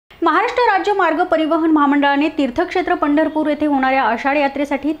महाराष्ट्र राज्य मार्ग परिवहन महामंडळाने तीर्थक्षेत्र पंढरपूर येथे होणाऱ्या आषाढी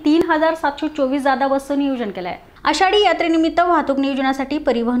यात्रेसाठी 3724 जादा बसचं नियोजन केलं आहे। आषाढी यात्रेनिमित्त वाहतूक नियोजनासाठी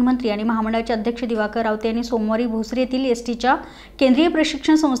परिवहन मंत्री आणि महामंडळाचे अध्यक्ष दिवाकर रावते यांनी सोमवारी भोसरी येथील एसटीच्या केंद्रीय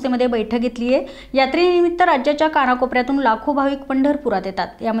प्रशिक्षण संस्थेमध्ये बैठक घेतली आहे। यात्रेनिमित्त राज्याच्या कानाकोपऱ्यातून लाखो भाविक पंढरपुरात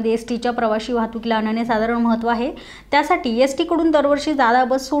येतात। यामध्ये एसटीच्या प्रवासी वाहतुकीला अनन्यसाधारण महत्त्व आहे। त्यासाठी एसटीकडून दरवर्षी जादा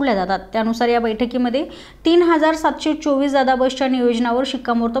बस सोडल्या जातात। त्यानुसार या बैठकीमध्ये 3724 जादा बसच्या नियोजनावर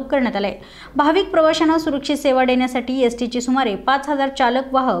शिक्कामोर्तब करण्यात आले। भाविक प्रवाशांना सुरक्षित सेवा देण्यासाठी एसटीचे सुमारे 5000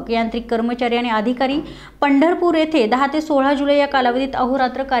 चालक, वाहक, यांत्रिक कर्मचारी आणि अधिकारी पंढरपूर येथे 10 ते 16 जुलै या कालावधीत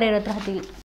अहोरात्र कार्यरत राहतील।